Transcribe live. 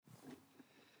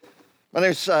My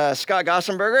name is Scott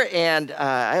Gossenberger, and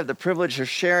I have the privilege of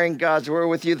sharing God's Word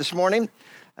with you this morning.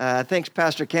 Thanks,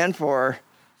 Pastor Ken, for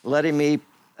letting me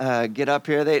get up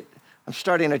here. I'm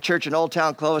starting a church in Old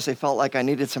Town Clovis. They felt like I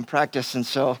needed some practice, and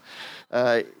so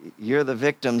you're the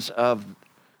victims of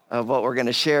what we're going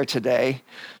to share today.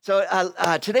 So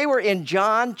today we're in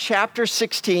John chapter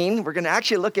 16. We're going to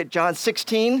actually look at John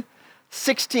 16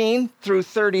 through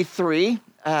 33.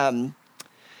 And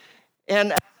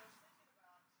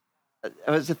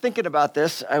I was thinking about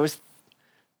this. I was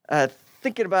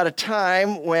thinking about a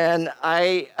time when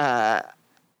I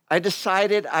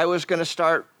decided I was going to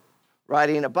start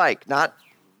riding a bike, not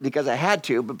because I had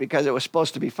to, but because it was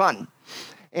supposed to be fun.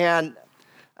 And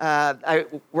I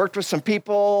worked with some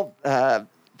people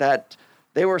that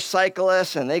they were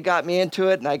cyclists, and they got me into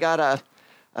it. And I got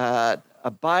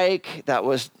a bike that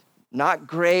was not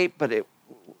great, but it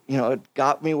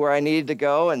got me where I needed to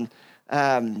go. And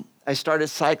I started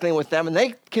cycling with them, and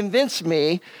they convinced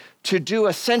me to do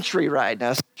a century ride. Now,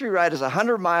 a century ride is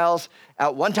 100 miles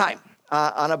at one time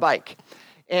on a bike.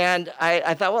 And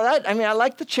I thought, well, I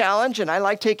like the challenge, and I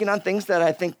like taking on things that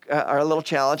I think are a little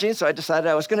challenging, so I decided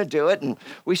I was going to do it. And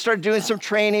we started doing some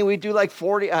training. We do like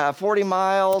 40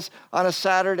 miles on a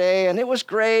Saturday, and it was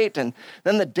great. And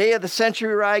then the day of the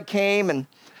century ride came, and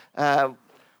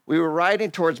we were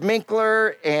riding towards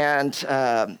Minkler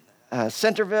and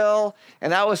Centerville,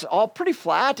 and that was all pretty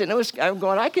flat, and I'm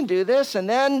going, I can do this. And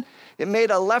then it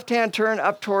made a left-hand turn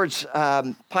up towards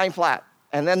Pine Flat,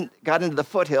 and then got into the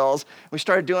foothills. We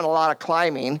started doing a lot of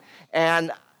climbing,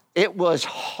 and it was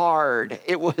hard.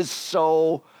 It was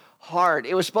so hard.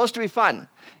 It was supposed to be fun,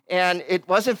 and it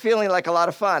wasn't feeling like a lot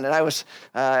of fun. And I was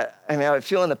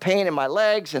feeling the pain in my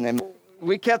legs, and then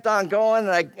we kept on going,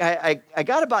 and I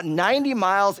got about 90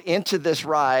 miles into this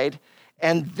ride.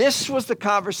 And this was the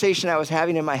conversation I was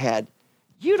having in my head.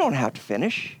 You don't have to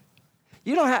finish.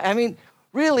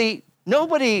 Really,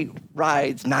 nobody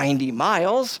rides 90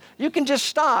 miles. You can just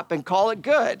stop and call it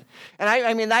good. And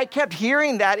I kept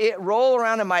hearing that it roll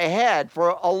around in my head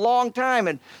for a long time.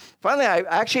 And finally, I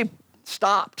actually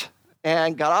stopped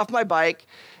and got off my bike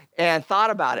and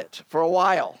thought about it for a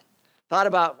while. Thought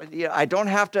about, I don't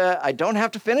have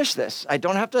to finish this. I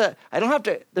don't have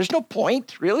to, there's no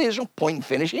point, really. There's no point in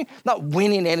finishing. I'm not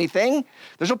winning anything.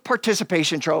 There's no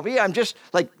participation trophy. I'm just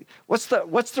like, what's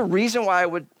the reason why I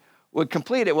would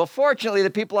complete it? Well, fortunately, the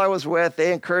people I was with,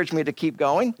 they encouraged me to keep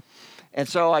going. And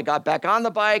so I got back on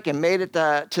the bike and made it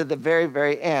to the very,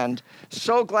 very end.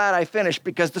 So glad I finished,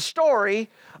 because the story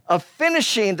of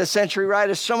finishing the century ride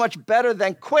is so much better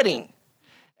than quitting.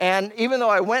 And even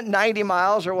though I went 90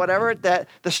 miles or whatever, that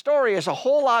the story is a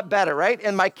whole lot better, right?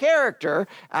 And my character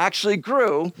actually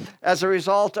grew as a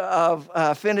result of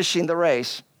finishing the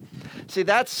race. See,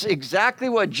 that's exactly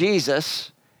what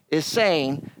Jesus is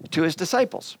saying to his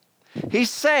disciples. He's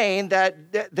saying that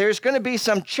there's going to be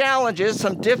some challenges,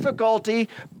 some difficulty,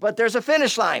 but there's a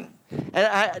finish line.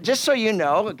 And just so you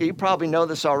know, you probably know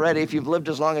this already. If you've lived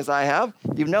as long as I have,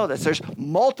 you know this. There's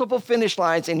multiple finish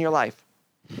lines in your life.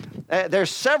 There's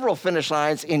several finish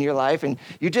lines in your life, and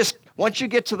once you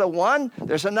get to the one,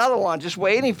 there's another one just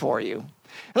waiting for you.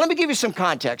 And let me give you some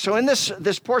context. So in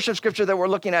this portion of scripture that we're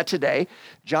looking at today,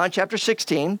 John chapter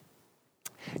 16,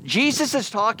 Jesus is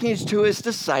talking to his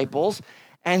disciples,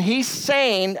 and he's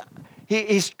saying,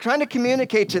 he's trying to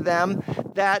communicate to them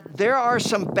that there are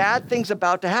some bad things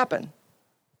about to happen.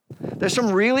 There's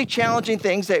some really challenging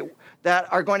things that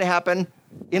are going to happen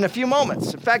in a few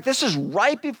moments. In fact, this is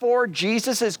right before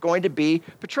Jesus is going to be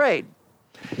betrayed.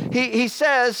 He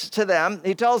says to them,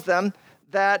 he tells them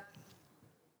that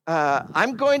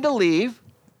I'm going to leave.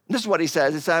 This is what he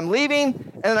says. He says, I'm leaving,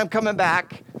 and then I'm coming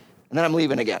back, and then I'm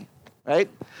leaving again, right?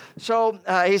 So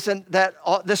he said that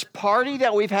this party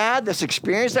that we've had, this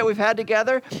experience that we've had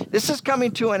together, this is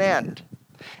coming to an end.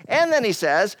 And then he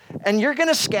says, and you're going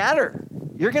to scatter.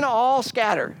 You're going to all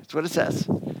scatter. That's what it says.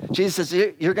 Jesus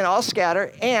says, you're going to all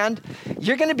scatter, and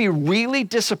you're going to be really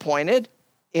disappointed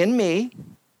in me,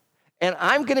 and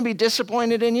I'm going to be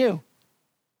disappointed in you.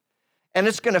 And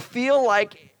it's going to feel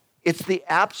like it's the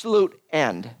absolute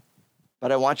end.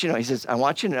 But I want you to know, he says, I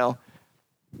want you to know,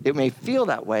 it may feel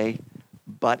that way,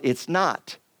 but it's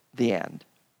not the end.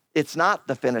 It's not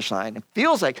the finish line. It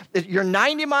feels like you're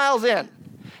 90 miles in,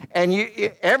 and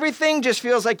everything just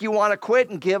feels like you want to quit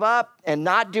and give up and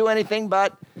not do anything,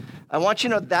 but I want you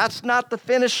to know that's not the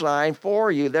finish line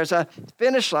for you. There's a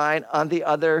finish line on the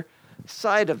other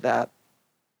side of that.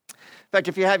 In fact,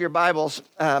 if you have your Bibles,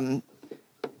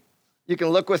 you can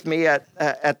look with me at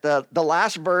the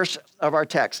last verse of our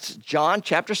text, John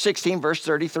chapter 16, verse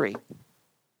 33.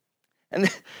 And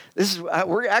this is,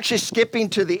 we're actually skipping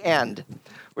to the end.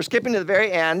 we're skipping to the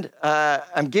very end.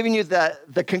 I'm giving you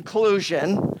the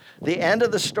conclusion, the end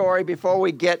of the story before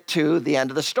we get to the end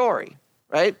of the story,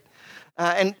 right?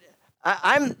 And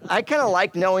I kind of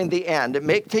like knowing the end.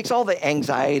 It takes all the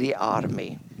anxiety out of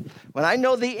me. When I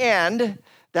know the end,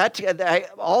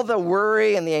 all the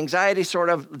worry and the anxiety sort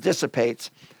of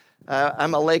dissipates.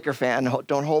 I'm a Laker fan.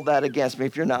 Don't hold that against me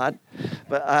if you're not.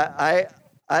 But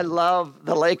I love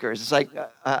the Lakers. It's like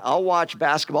I'll watch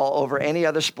basketball over any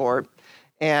other sport,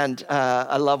 and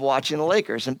I love watching the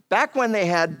Lakers. And back when they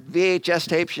had VHS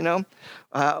tapes,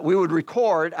 I would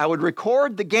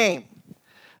record the game.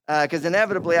 Because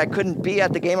inevitably I couldn't be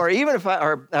at the game, or even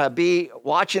if be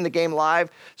watching the game live,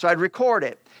 so I'd record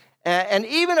it. And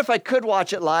even if I could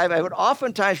watch it live, I would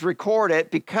oftentimes record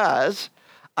it because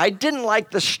I didn't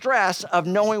like the stress of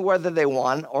knowing whether they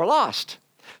won or lost.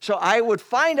 So I would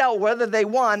find out whether they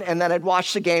won, and then I'd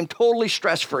watch the game totally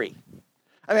stress-free.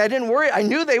 I mean, I didn't worry. I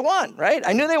knew they won, right?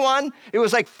 I knew they won. It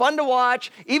was like fun to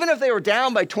watch. Even if they were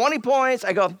down by 20 points,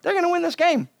 I go, they're going to win this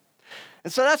game.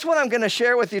 And so that's what I'm going to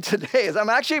share with you today, is I'm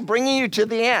actually bringing you to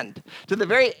the end, to the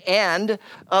very end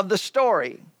of the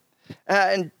story.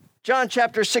 In John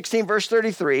chapter 16, verse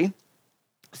 33, it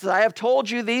says, I have told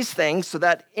you these things so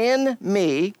that in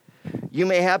me you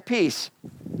may have peace.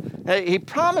 Now, he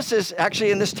promises,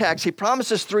 actually in this text, he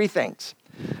promises three things.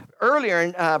 Earlier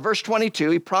in verse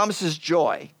 22, he promises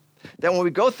joy. That when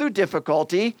we go through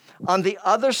difficulty, on the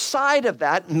other side of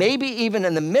that, maybe even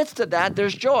in the midst of that,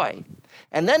 there's joy.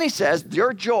 And then he says,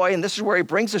 your joy, and this is where he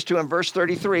brings us to in verse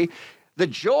 33, the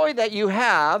joy that you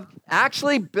have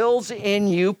actually builds in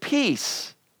you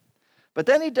peace. But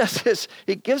then he does this,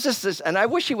 he gives us this, and I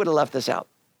wish he would have left this out.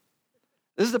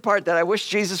 This is the part that I wish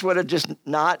Jesus would have just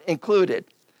not included.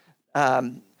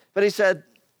 But he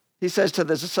says to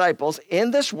the disciples,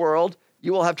 in this world,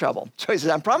 you will have trouble. So he says,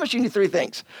 I'm promising you three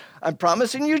things. I'm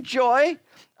promising you joy,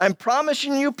 I'm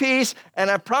promising you peace, and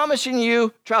I'm promising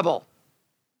you trouble.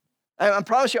 I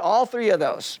promise you all three of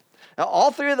those. Now,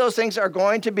 all three of those things are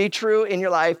going to be true in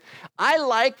your life. I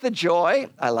like the joy.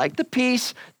 I like the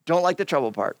peace. Don't like the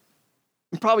trouble part.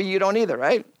 And probably you don't either,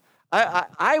 right?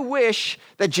 I wish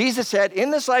that Jesus said, in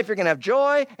this life, you're going to have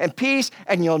joy and peace,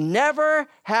 and you'll never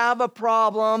have a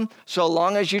problem so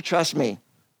long as you trust me.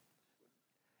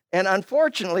 And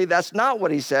unfortunately, that's not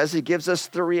what he says. He gives us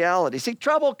the reality. See,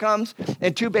 trouble comes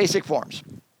in two basic forms.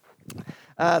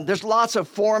 There's lots of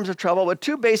forms of trouble, but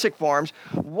two basic forms.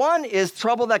 One is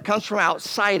trouble that comes from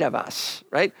outside of us,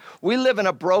 right? We live in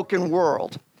a broken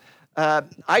world.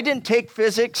 I didn't take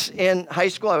physics in high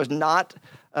school. I was not,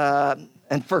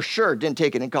 and for sure didn't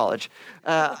take it in college.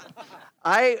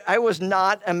 I was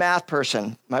not a math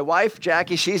person. My wife,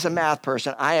 Jackie, she's a math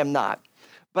person. I am not.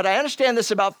 But I understand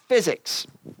this about physics.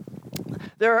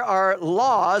 There are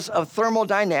laws of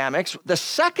thermodynamics. The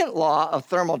second law of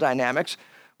thermodynamics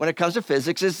when it comes to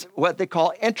physics is what they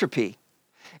call entropy.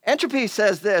 Entropy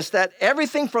says this, that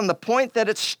everything from the point that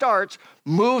it starts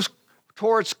moves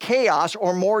towards chaos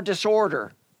or more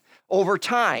disorder over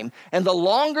time. And the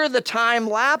longer the time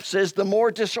lapses, the more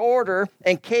disorder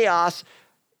and chaos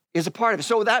is a part of it.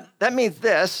 So that means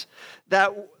this,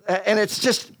 and it's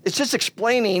just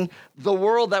explaining the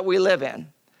world that we live in.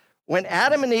 When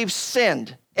Adam and Eve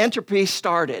sinned, entropy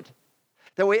started.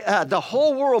 The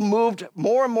whole world moved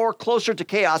more and more closer to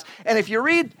chaos. And if you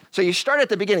read, so you start at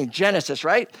the beginning, Genesis,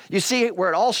 right? You see where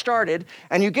it all started,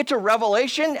 and you get to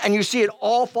Revelation, and you see it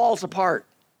all falls apart.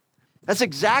 That's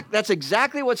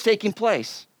exactly what's taking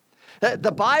place.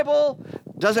 The Bible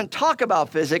doesn't talk about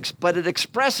physics, but it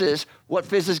expresses what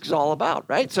physics is all about,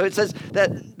 right? So it says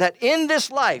that in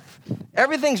this life,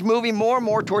 everything's moving more and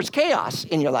more towards chaos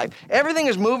in your life. Everything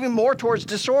is moving more towards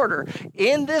disorder.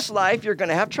 In this life, you're going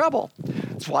to have trouble.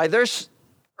 That's why there's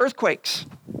earthquakes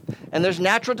and there's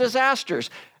natural disasters.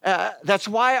 That's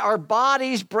why our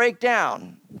bodies break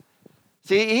down.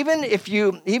 See, even if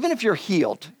you're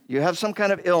healed, you have some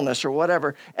kind of illness or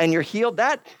whatever, and you're healed,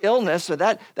 that illness or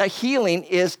that healing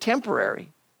is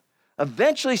temporary.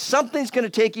 Eventually, something's going to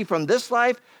take you from this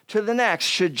life to the next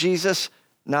should Jesus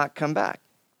not come back.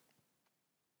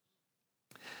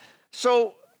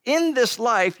 So in this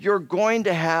life, you're going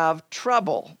to have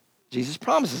trouble. Jesus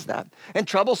promises that. And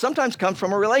trouble sometimes comes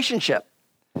from a relationship.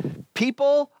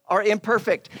 People are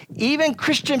imperfect. Even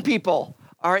Christian people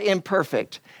are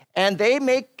imperfect. And they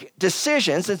make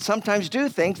decisions and sometimes do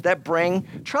things that bring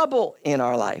trouble in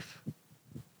our life.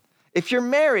 If you're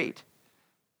married,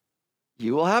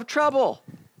 you will have trouble,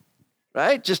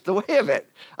 right? Just the way of it.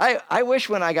 I wish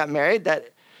when I got married that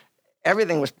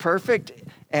everything was perfect.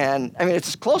 And I mean, it's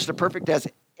as close to perfect as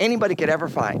anybody could ever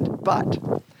find. But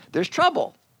there's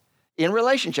trouble. in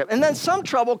relationship. And then some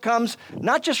trouble comes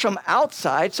not just from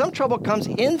outside, some trouble comes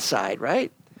inside,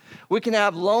 right? We can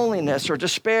have loneliness or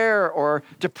despair or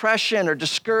depression or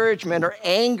discouragement or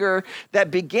anger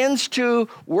that begins to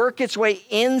work its way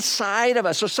inside of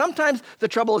us. So sometimes the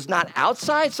trouble is not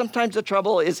outside, sometimes the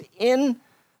trouble is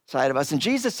inside of us. And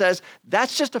Jesus says,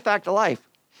 that's just a fact of life.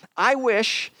 I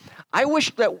wish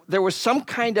that there was some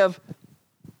kind of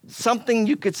something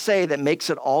you could say that makes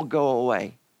it all go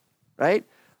away, right?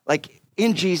 Like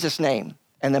in Jesus' name,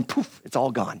 and then poof, it's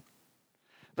all gone.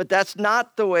 But that's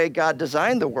not the way God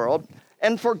designed the world,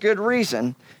 and for good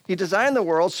reason. He designed the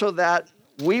world so that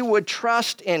we would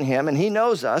trust in him, and he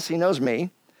knows us, he knows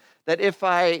me, that if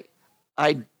I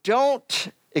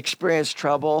don't experience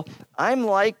trouble, I'm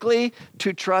likely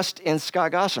to trust in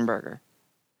Scott Gossenberger.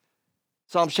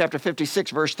 Psalms chapter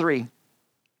 56, verse 3.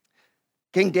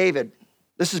 King David,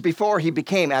 this is before he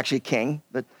became actually king,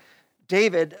 but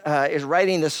David is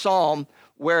writing this psalm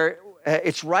where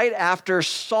it's right after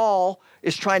Saul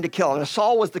is trying to kill him. Now,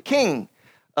 Saul was the king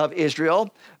of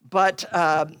Israel, but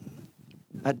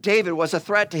David was a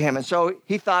threat to him. And so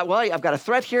he thought, well, I've got a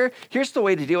threat here. Here's the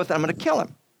way to deal with it. I'm going to kill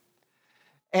him.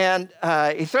 And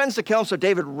he threatens to kill him. So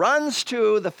David runs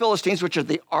to the Philistines, which are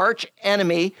the arch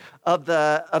enemy of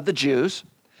the Jews.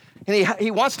 And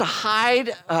he wants to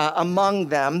hide among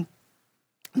them.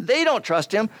 They don't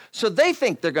trust him, so they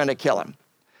think they're going to kill him.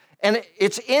 And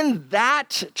it's in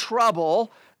that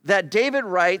trouble that David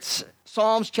writes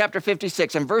Psalms chapter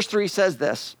 56. And verse 3 says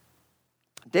this.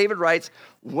 David writes,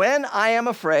 when I am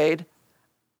afraid,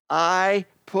 I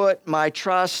put my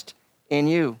trust in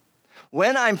you.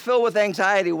 When I'm filled with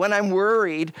anxiety, when I'm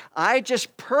worried, I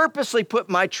just purposely put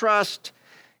my trust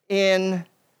in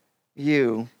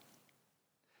you.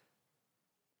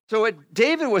 So what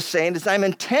David was saying is I'm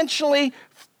intentionally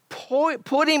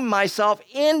putting myself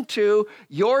into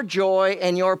your joy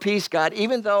and your peace, God,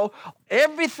 even though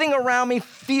everything around me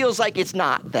feels like it's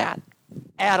not that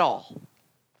at all.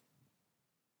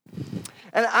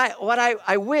 And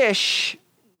I wish,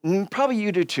 probably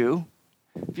you do too,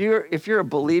 if you're a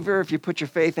believer, if you put your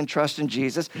faith and trust in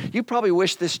Jesus, you probably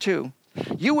wish this too.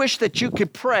 You wish that you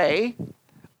could pray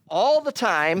all the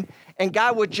time and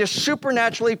God would just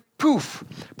supernaturally, poof,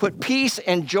 put peace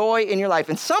and joy in your life.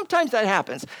 And sometimes that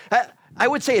happens. I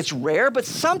would say it's rare, but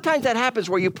sometimes that happens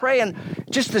where you pray and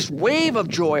just this wave of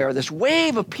joy or this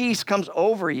wave of peace comes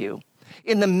over you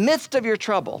in the midst of your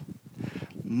trouble.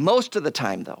 Most of the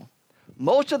time, though,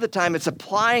 it's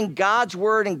applying God's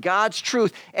word and God's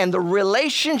truth and the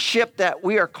relationship that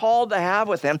we are called to have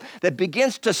with him that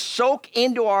begins to soak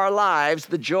into our lives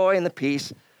the joy and the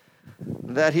peace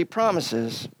that he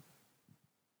promises.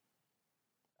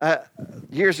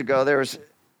 Years ago, there was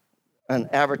an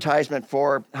advertisement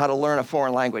for how to learn a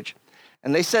foreign language.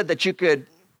 And they said that you could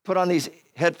put on these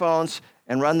headphones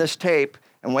and run this tape,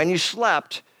 and when you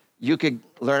slept, you could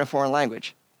learn a foreign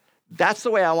language. That's the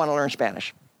way I want to learn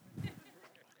Spanish.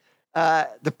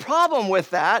 The problem with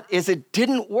that is it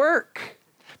didn't work.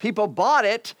 People bought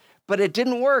it, but it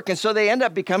didn't work. And so they end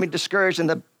up becoming discouraged, and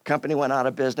the company went out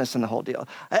of business and the whole deal.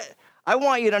 I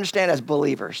want you to understand as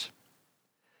believers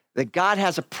that God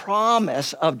has a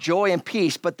promise of joy and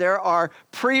peace, but there are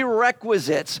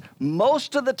prerequisites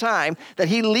most of the time that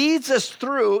he leads us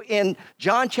through in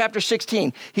John chapter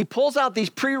 16. He pulls out these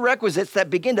prerequisites that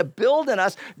begin to build in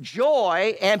us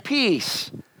joy and peace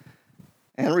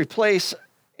and replace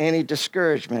any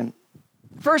discouragement.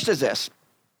 First is this.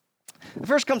 The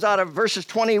first comes out of verses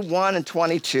 21 and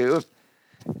 22.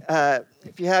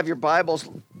 If you have your Bibles,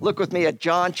 look with me at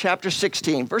John chapter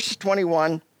 16, verses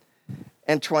 21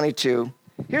 and 22.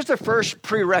 Here's the first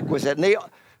prerequisite. And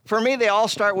for me, they all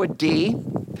start with D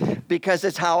because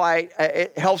it's how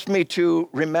it helps me to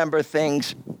remember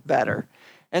things better.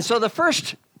 And so the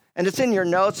first, and it's in your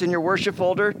notes, in your worship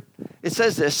folder, it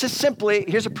says this, just simply,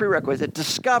 here's a prerequisite,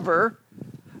 discover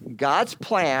God's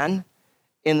plan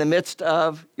in the midst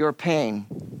of your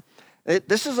pain.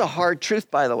 This is a hard truth,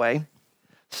 by the way.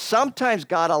 Sometimes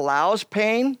God allows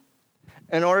pain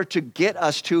in order to get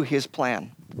us to his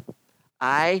plan.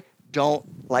 I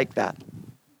don't like that.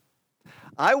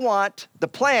 I want the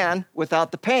plan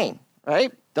without the pain,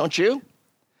 right? Don't you?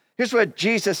 Here's what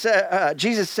Jesus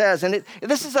says, and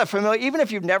this is a familiar, even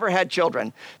if you've never had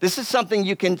children, this is something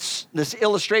this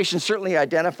illustration certainly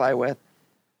identify with.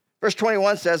 Verse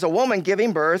 21 says, a woman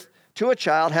giving birth to a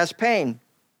child has pain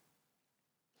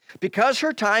because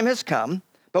her time has come,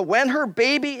 but when her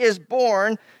baby is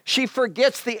born, she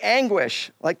forgets the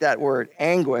anguish, like that word,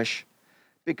 anguish,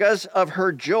 because of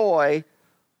her joy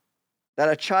that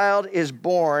a child is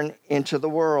born into the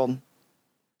world.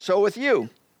 So with you,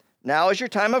 now is your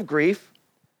time of grief,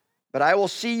 But I will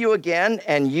see you again,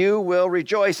 and you will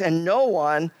rejoice, and no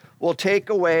one will take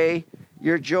away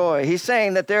your joy. He's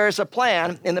saying that there is a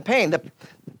plan in the pain. The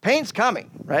pain's coming,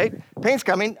 right? Pain's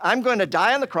coming. I'm going to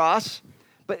die on the cross.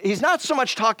 But he's not so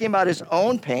much talking about his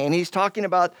own pain. He's talking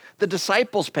about the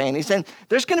disciples' pain. He's saying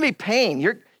there's going to be pain.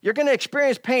 You're going to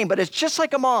experience pain, but it's just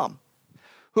like a mom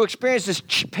who experiences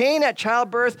pain at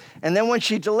childbirth, and then when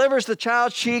she delivers the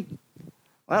child, I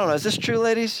don't know, is this true,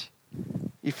 ladies?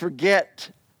 You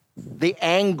forget the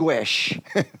anguish.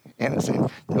 Anna's saying,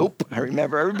 nope, I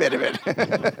remember every bit of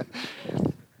it.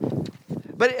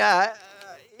 But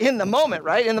in the moment,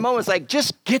 right? In the moment, it's like,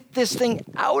 just get this thing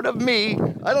out of me.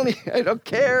 I don't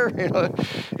care. You know,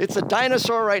 it's a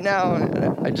dinosaur right now.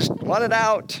 And I just want it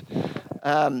out.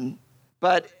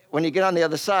 But when you get on the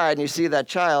other side and you see that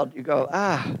child, you go,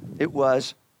 it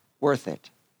was worth it.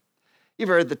 You've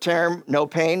heard the term, no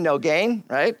pain, no gain,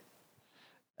 right?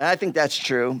 And I think that's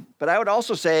true. But I would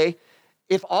also say,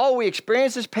 if all we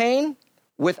experience is pain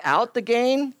without the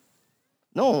gain,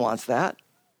 no one wants that.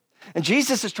 And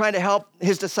Jesus is trying to help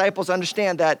his disciples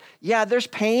understand that, yeah, there's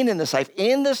pain in this life.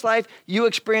 In this life, you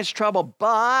experience trouble,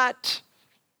 but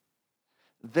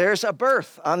there's a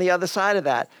birth on the other side of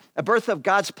that, a birth of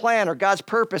God's plan or God's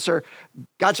purpose or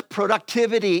God's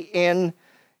productivity in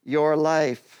your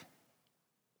life.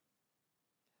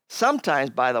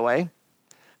 Sometimes, by the way,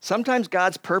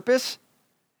 God's purpose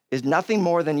is nothing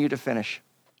more than you to finish.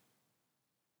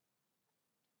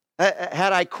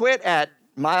 Had I quit at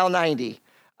mile 90,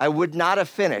 I would not have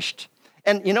finished.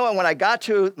 And you know what? When I got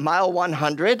to mile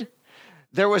 100,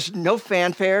 there was no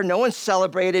fanfare. No one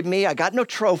celebrated me. I got no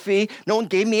trophy. No one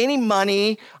gave me any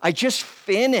money. I just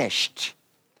finished.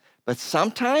 But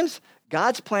sometimes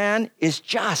God's plan is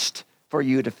just for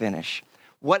you to finish.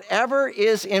 Whatever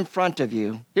is in front of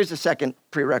you. Here's the second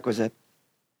prerequisite.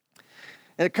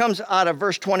 And it comes out of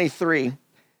verse 23.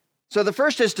 So the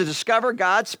first is to discover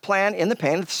God's plan in the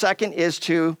pain. The second is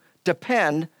to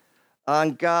depend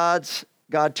on God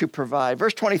to provide.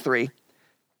 Verse 23,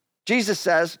 Jesus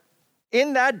says,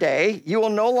 in that day, you will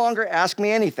no longer ask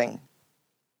me anything.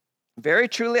 Very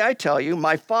truly, I tell you,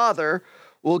 my Father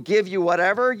will give you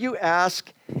whatever you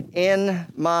ask in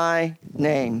my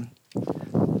name.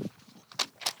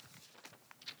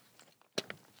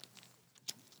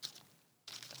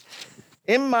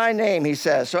 In my name, he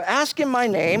says. So ask in my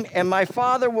name, and my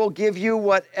Father will give you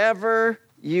whatever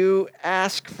you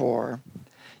ask for.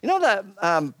 You know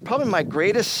that probably my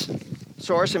greatest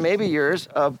source, and maybe yours,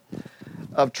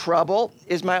 of trouble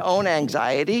is my own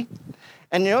anxiety.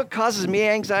 And you know what causes me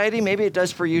anxiety? Maybe it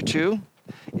does for you too.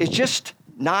 It's just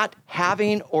not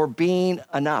having or being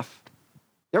enough.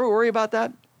 You ever worry about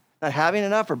that? Not having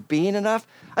enough or being enough?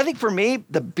 I think for me,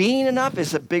 the being enough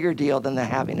is a bigger deal than the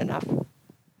having enough.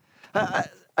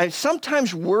 I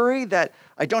sometimes worry that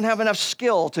I don't have enough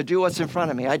skill to do what's in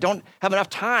front of me. I don't have enough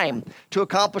time to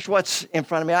accomplish what's in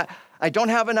front of me. I don't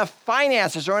have enough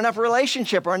finances or enough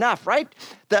relationship or enough, right?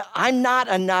 That I'm not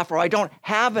enough or I don't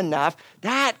have enough.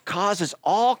 That causes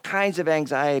all kinds of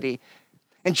anxiety.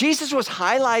 And Jesus was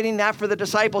highlighting that for the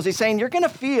disciples. He's saying, you're going to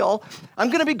feel, I'm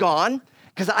going to be gone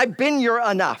because I've been your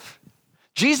enough.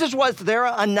 Jesus was their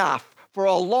enough for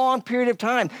a long period of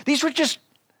time. These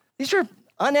are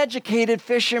uneducated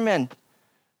fishermen.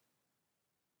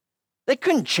 They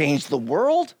couldn't change the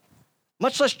world,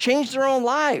 much less change their own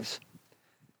lives.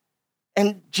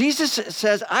 And Jesus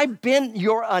says, I've been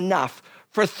your enough.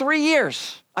 For 3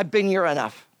 years, I've been your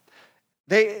enough.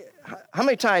 How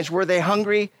many times were they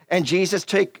hungry and Jesus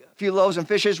took a few loaves and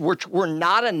fishes, which were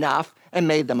not enough, and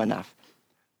made them enough?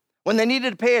 When they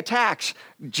needed to pay a tax,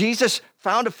 Jesus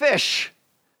found a fish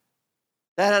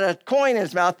that had a coin in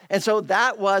his mouth, and so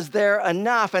that was their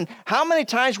enough. And how many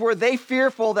times were they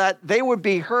fearful that they would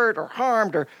be hurt or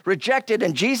harmed or rejected,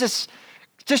 and Jesus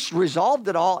just resolved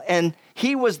it all, and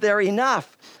he was their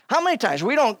enough? How many times?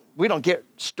 We don't get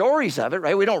stories of it,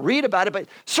 right? We don't read about it, but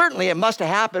certainly it must have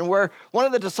happened where one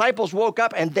of the disciples woke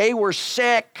up and they were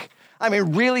sick. I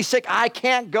mean, really sick. I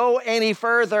can't go any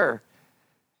further.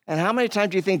 And how many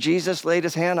times do you think Jesus laid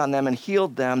his hand on them and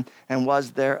healed them and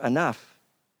was there enough?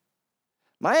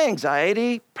 My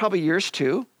anxiety, probably yours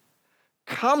too,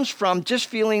 comes from just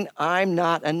feeling I'm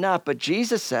not enough. But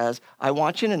Jesus says, I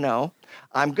want you to know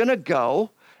I'm going to go.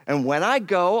 And when I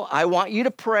go, I want you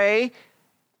to pray.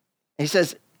 He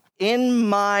says, in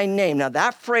my name. Now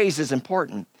that phrase is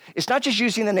important. It's not just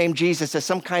using the name Jesus as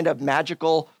some kind of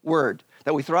magical word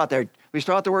that we throw out there. We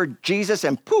throw out the word Jesus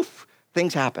and poof,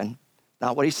 things happen.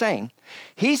 Not what he's saying.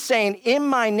 He's saying, in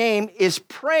my name is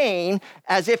praying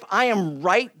as if I am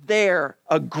right there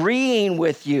agreeing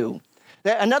with you.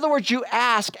 In other words, you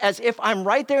ask as if I'm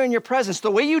right there in your presence.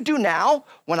 The way you do now,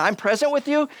 when I'm present with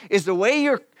you, is the way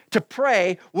you're to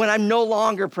pray when I'm no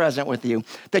longer present with you.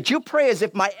 That you pray as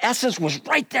if my essence was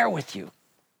right there with you.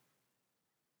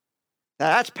 Now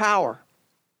that's power.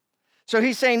 So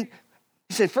he said,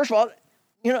 first of all,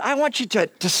 I want you to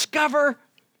discover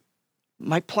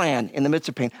my plan in the midst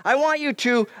of pain. I want you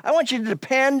to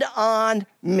depend on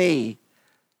me.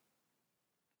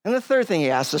 And the third thing he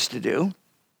asks us to do,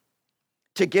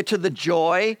 to get to the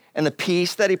joy and the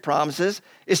peace that he promises,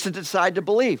 is to decide to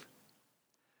believe.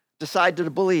 Decide to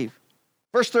believe.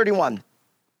 Verse 31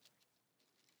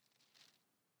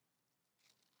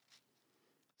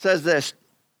 says this.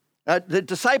 The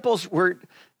disciples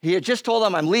he had just told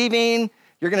them, I'm leaving.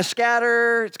 You're going to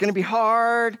scatter. It's going to be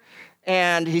hard.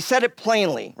 And he said it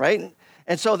plainly, right?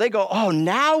 And so they go, oh,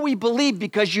 now we believe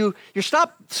because you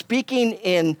stop speaking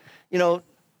in,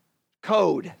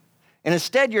 code. And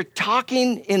instead you're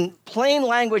talking in plain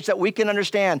language that we can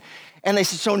understand. And they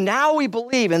said, so now we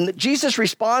believe. And Jesus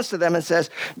responds to them and says,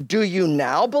 do you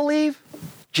now believe?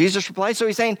 Jesus replies. So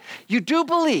he's saying, you do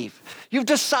believe. You've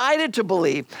decided to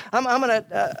believe. I'm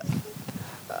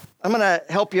gonna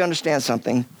help you understand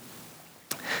something.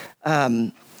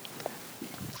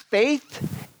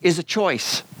 Faith is a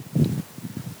choice.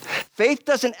 Faith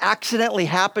doesn't accidentally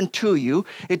happen to you.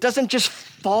 It doesn't just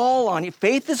fall on you.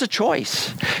 Faith is a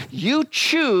choice. You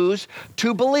choose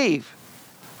to believe.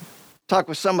 Talked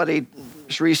with somebody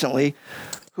just recently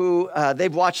who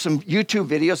they've watched some YouTube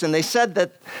videos, and they said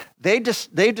that they've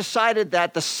decided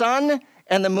that the sun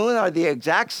and the moon are the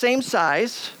exact same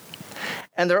size,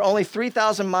 and they're only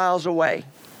 3,000 miles away.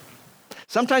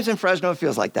 Sometimes in Fresno it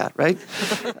feels like that, right?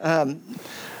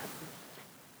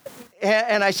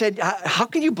 And I said, how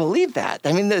can you believe that?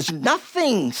 I mean, there's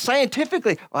nothing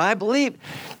scientifically. Well, I believe.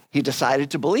 He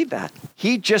decided to believe that.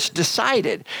 He just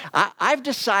decided. I've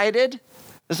decided,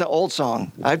 this is an old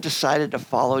song, I've decided to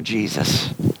follow Jesus.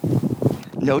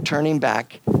 No turning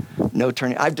back,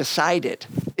 I've decided.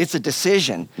 It's a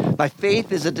decision. My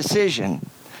faith is a decision.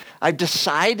 I've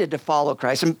decided to follow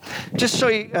Christ. And just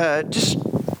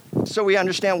so we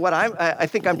understand what I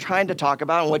think I'm trying to talk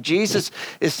about and what Jesus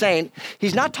is saying,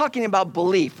 he's not talking about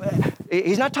belief.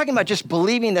 He's not talking about just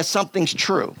believing that something's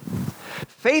true.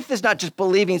 Faith is not just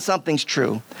believing something's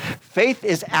true. Faith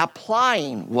is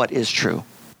applying what is true.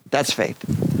 That's faith.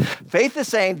 Faith is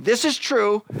saying, this is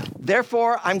true,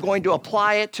 therefore I'm going to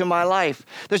apply it to my life.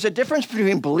 There's a difference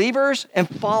between believers and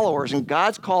followers, and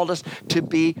God's called us to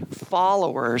be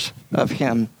followers of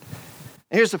him.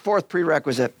 And here's the fourth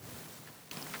prerequisite.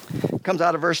 It comes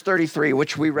out of verse 33,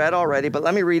 which we read already, but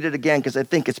let me read it again because I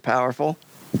think it's powerful.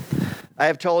 I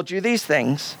have told you these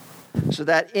things so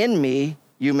that in me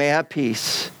you may have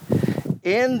peace.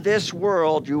 In this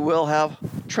world you will have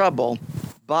trouble,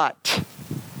 but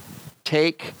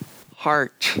take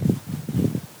heart.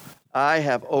 I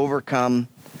have overcome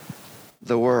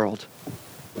the world.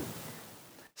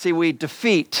 See, we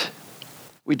defeat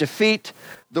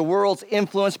the world's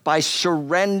influence by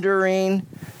surrendering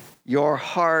your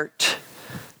heart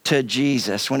to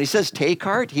Jesus. When he says take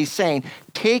heart, he's saying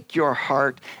take your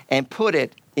heart and put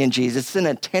it in Jesus. It's an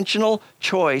intentional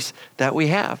choice that we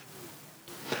have.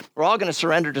 We're all going to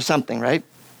surrender to something, right?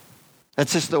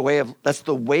 That's just the way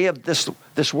of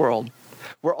this world.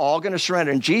 We're all going to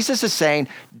surrender. And Jesus is saying,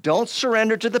 don't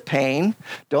surrender to the pain.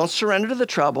 Don't surrender to the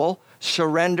trouble.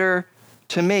 Surrender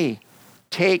to me.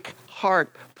 Take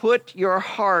heart. Put your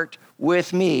heart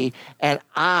with me, and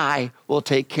I will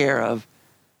take care of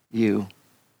you. Would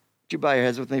you bow your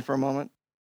heads with me for a moment?